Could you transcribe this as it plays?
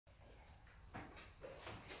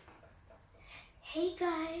Hey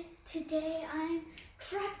guys, today I'm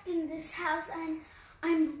trapped in this house and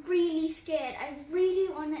I'm really scared. I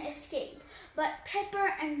really want to escape. But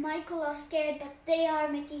Pepper and Michael are scared, but they are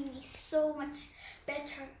making me so much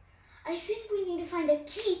better. I think we need to find a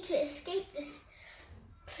key to escape this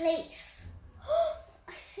place.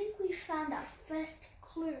 I think we found our first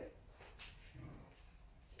clue.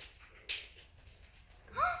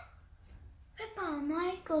 Pepper,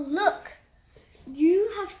 Michael, look. You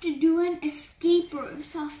have to do an escape room.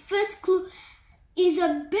 So our first clue is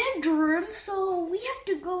a bedroom. So we have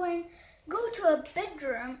to go to a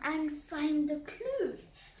bedroom and find the clue.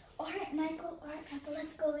 Alright, Michael. Alright, Pepper,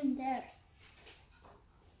 let's go in there.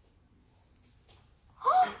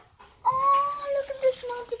 Oh, look at this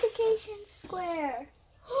multiplication square.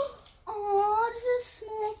 Oh, this is a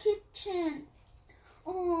small kitchen.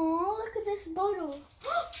 Oh, look at this bottle.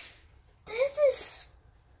 This is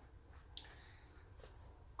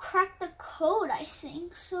crack the code, I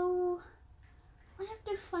think. So I have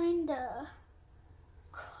to find the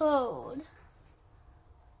code.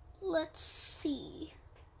 Let's see.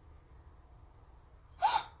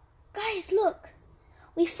 Guys, look.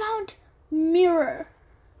 We found mirror.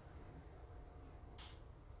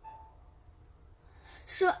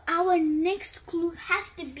 So our next clue has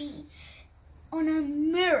to be on a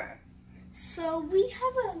mirror. So we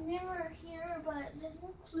have a mirror here, but there's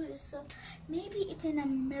no clue. So maybe it's in a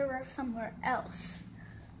mirror somewhere else.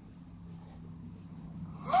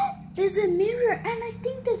 There's a mirror and I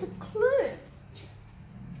think there's a clue.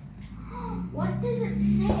 What does it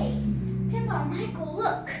say? Peppa, Michael,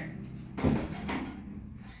 look.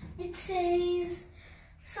 It says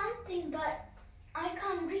something, but I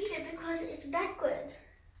can't read it because it's backwards.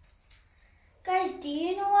 Guys, do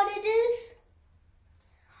you know what it is?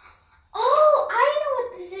 Oh, I know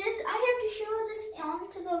what this is. I have to show this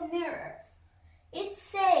onto the mirror. It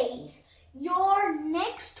says, your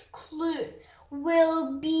next clue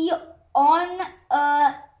will be on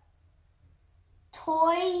a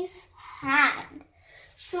toy's hand.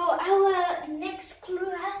 So our next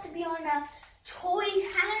clue has to be on a toy's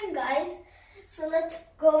hand, guys. So let's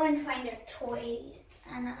go and find a toy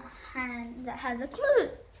and a hand that has a clue.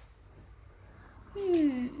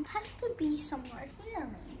 Has to be somewhere here,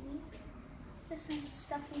 maybe. There's some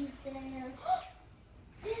stuff in there.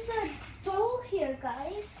 There's a doll here,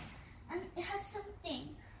 guys. And it has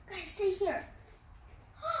something. Guys, stay here.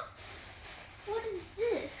 What is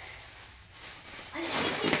this? I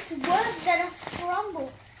think it's words that are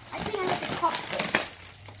scrambled. I think I have to pop this.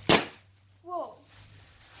 Whoa.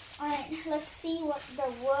 Alright, let's see what the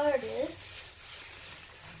word is.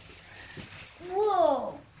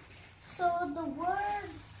 Whoa. So the word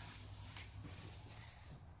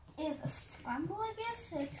is a scramble, I guess.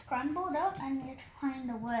 So it's scrambled up and we have to find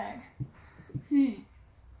the word.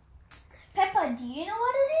 Peppa, do you know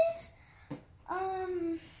what it is?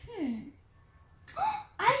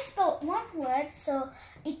 I spelled one word, so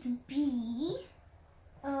it's B-O-O-K.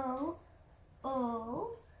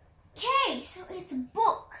 So it's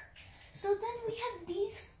book. So then we have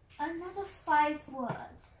these another 5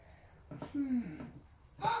 words.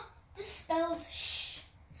 This spelled sh.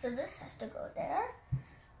 So this has to go there.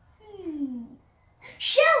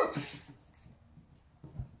 Shelf.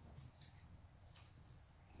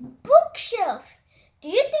 Bookshelf. Do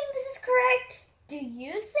you think this is correct? Do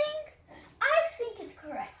you think? I think it's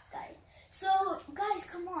correct, guys. So, guys,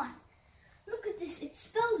 come on. Look at this. It's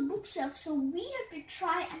spelled bookshelf. So we have to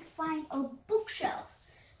try and find a bookshelf.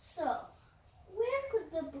 So, where could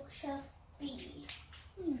the bookshelf be?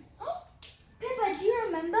 Peppa, do you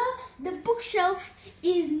remember? The bookshelf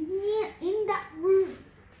is in that room.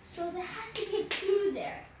 So there has to be a clue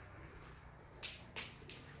there.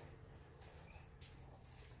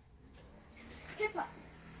 Peppa,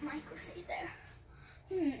 Michael, stay there.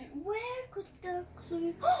 Where could the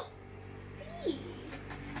clue be?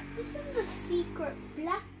 This is the secret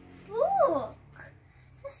black book.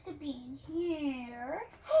 It has to be in here.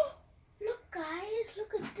 Look, guys,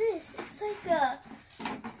 look at this. It's like a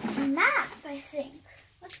map, I think.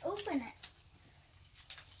 Let's open it.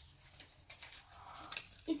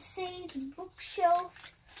 It says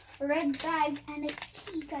bookshelf, red bag, and a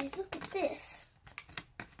key. Guys, look at this.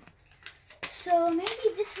 So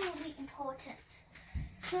maybe this will be important.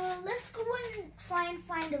 So let's go and try and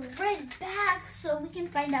find a red bag so we can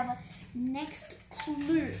find our next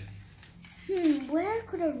clue. Where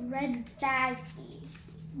could a red bag be?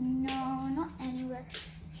 No, not anywhere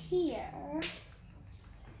here.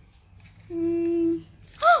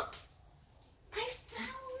 I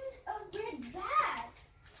found a red bag.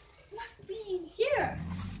 It must be in here.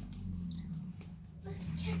 Let's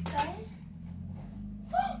check, guys.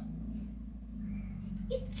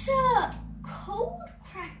 It's a code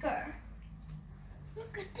cracker.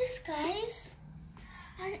 Look at this, guys.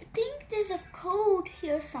 I think there's a code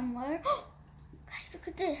here somewhere. Guys, look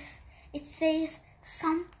at this. It says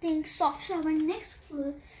something soft. So our next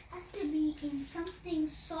clue has to be in something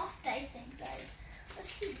soft, I think, guys.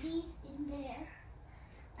 Let's put these in there.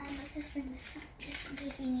 And let's just bring this back just in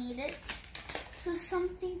case we need it. So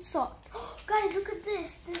something soft. Guys, look at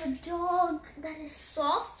this. There's a dog that is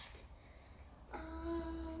soft.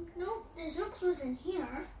 Nope, there's no clues in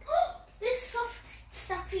here. This soft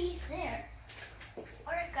stuffy is there.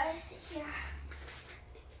 Alright, guys, here.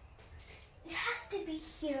 It has to be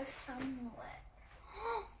here somewhere.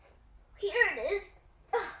 Here it is.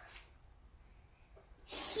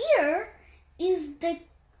 Here is the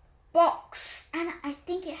box, and I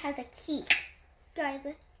think it has a key. Guys,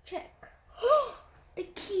 let's check. The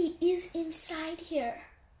key is inside here.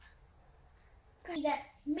 That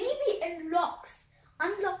maybe unlocks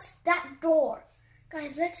that door.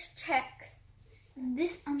 Guys, let's check.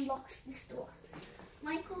 This unlocks this door.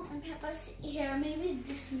 Michael and Peppa sit here. Maybe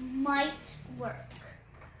this might work.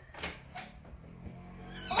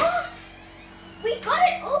 Oh, we got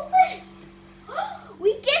it open.